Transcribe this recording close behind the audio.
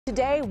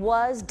Today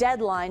was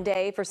deadline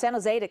day for San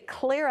Jose to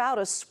clear out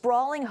a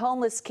sprawling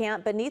homeless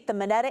camp beneath the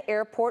Mineta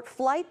Airport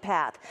flight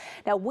path.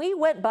 Now, we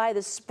went by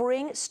the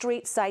Spring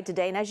Street site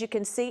today, and as you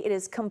can see, it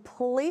is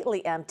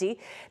completely empty.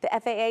 The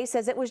FAA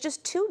says it was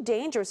just too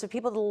dangerous for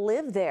people to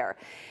live there.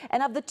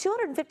 And of the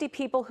 250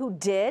 people who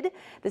did,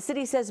 the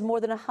city says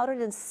more than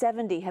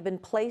 170 have been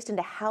placed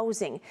into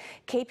housing.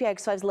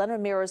 KPIX5's Len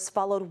Ramirez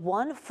followed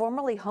one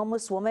formerly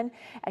homeless woman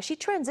as she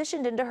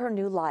transitioned into her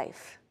new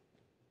life.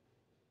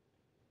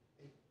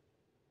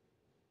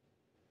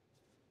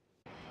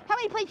 How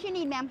many plates you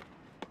need, ma'am?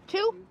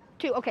 Two?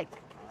 Two, okay.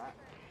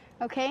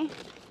 Okay,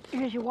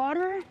 here's your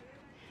water.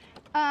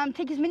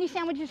 Take as many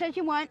sandwiches as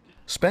you want.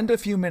 Spend a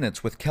few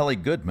minutes with Kelly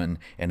Goodman,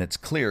 and it's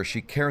clear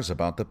she cares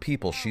about the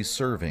people she's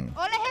serving.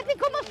 Hola, gente,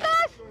 ¿cómo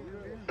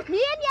estás?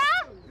 Bien,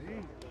 ya?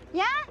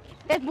 Ya?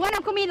 Es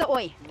buena comida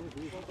hoy.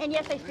 And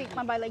yes, I speak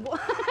bilingual.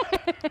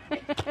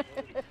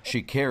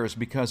 She cares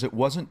because it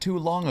wasn't too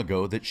long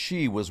ago that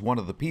she was one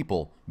of the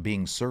people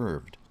being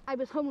served. I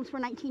was homeless for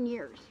 19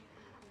 years.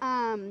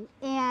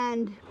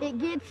 And it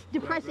gets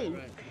depressing.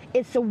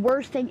 It's the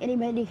worst thing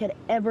anybody could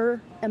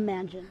ever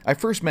imagine. I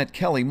first met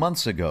Kelly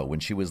months ago when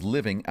she was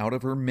living out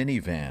of her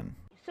minivan.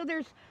 So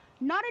there's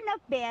not enough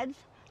beds,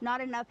 not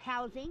enough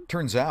housing.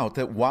 Turns out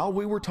that while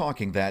we were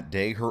talking that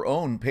day, her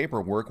own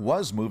paperwork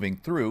was moving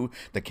through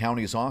the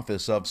county's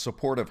Office of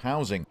Supportive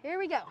Housing. Here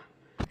we go.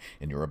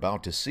 And you're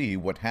about to see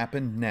what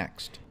happened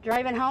next.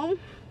 Driving home.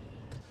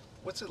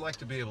 What's it like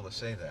to be able to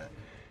say that?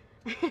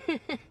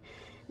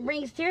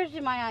 Brings tears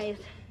to my eyes.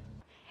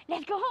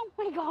 Let's go home.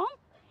 Want to go home?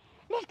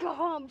 Let's go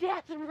home.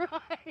 That's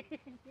right.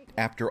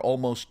 After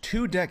almost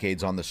 2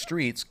 decades on the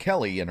streets,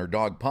 Kelly and her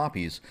dog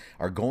Poppies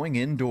are going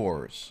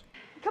indoors.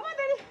 Come on,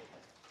 baby.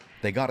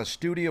 They got a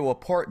studio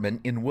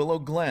apartment in Willow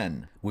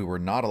Glen. We were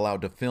not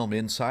allowed to film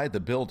inside the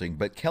building,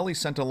 but Kelly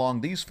sent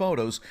along these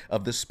photos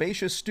of the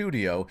spacious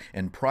studio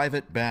and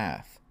private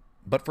bath.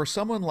 But for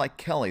someone like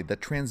Kelly, the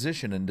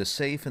transition into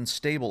safe and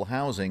stable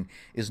housing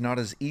is not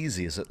as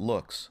easy as it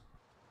looks.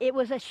 It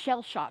was a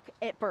shell shock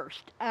at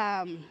first.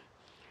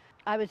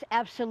 I was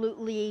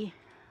absolutely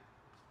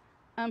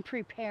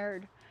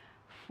unprepared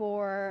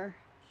for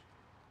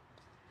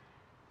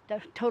the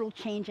total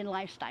change in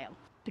lifestyle.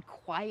 The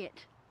quiet.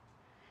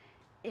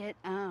 You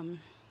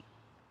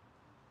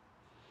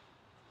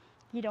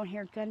don't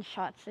hear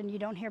gunshots and you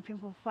don't hear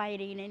people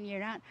fighting, and you're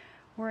not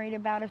worried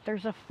about if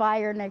there's a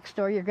fire next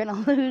door, you're gonna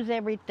lose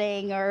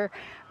everything, or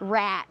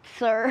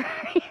rats, or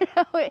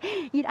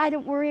I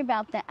don't worry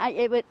about that.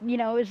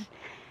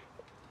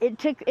 It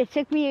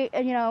took me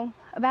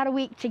about a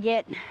week to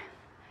get,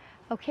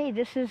 okay,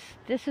 this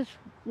is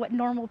what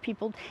normal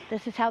people,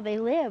 this is how they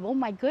live. Oh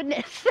my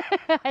goodness.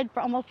 I'd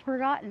almost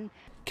forgotten.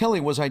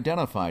 Kelly was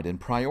identified and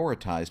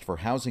prioritized for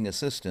housing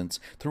assistance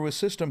through a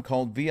system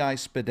called VI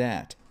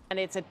Spadat. And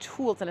it's a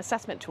tool, it's an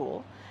assessment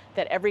tool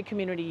that every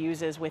community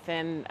uses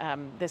within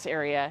this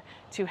area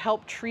to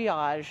help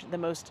triage the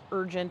most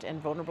urgent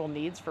and vulnerable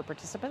needs for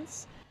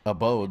participants.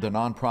 Abode, the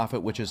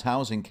nonprofit which is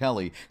housing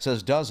Kelly,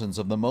 says dozens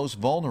of the most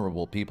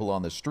vulnerable people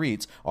on the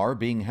streets are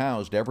being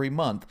housed every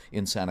month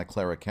in Santa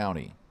Clara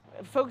County.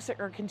 Folks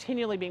are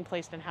continually being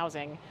placed in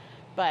housing,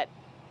 but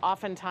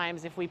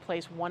oftentimes if we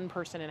place one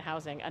person in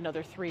housing,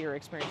 another 3 are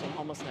experiencing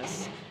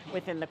homelessness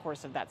within the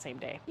course of that same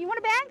day. You want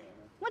a bag?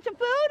 Want some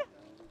food?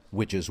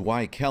 Which is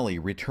why Kelly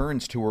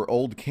returns to her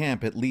old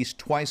camp at least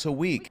twice a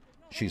week.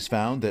 She's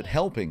found that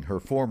helping her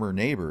former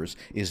neighbors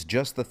is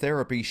just the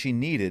therapy she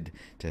needed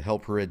to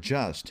help her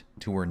adjust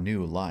to her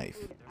new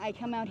life. I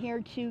come out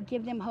here to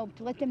give them hope,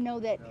 to let them know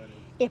that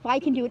if I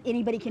can do it,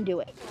 anybody can do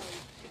it.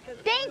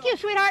 Thank you,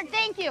 sweetheart.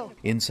 Thank you.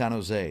 In San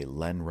Jose,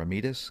 Len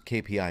Ramirez,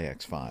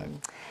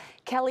 KPIX5.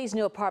 Kelly's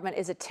new apartment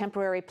is a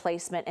temporary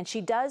placement, and she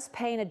does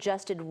pay an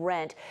adjusted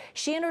rent.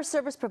 She and her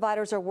service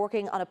providers are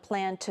working on a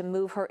plan to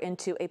move her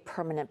into a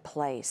permanent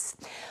place.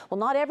 Well,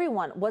 not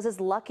everyone was as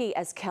lucky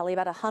as Kelly.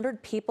 About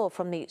 100 people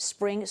from the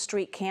Spring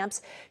Street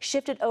camps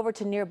shifted over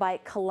to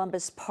nearby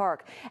Columbus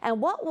Park. And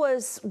what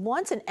was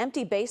once an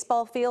empty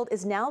baseball field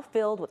is now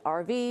filled with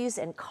RVs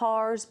and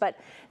cars, but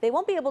they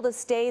won't be able to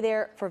stay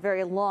there for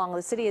very long.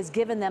 The city has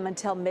given them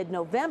until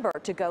mid-November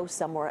to go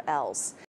somewhere else.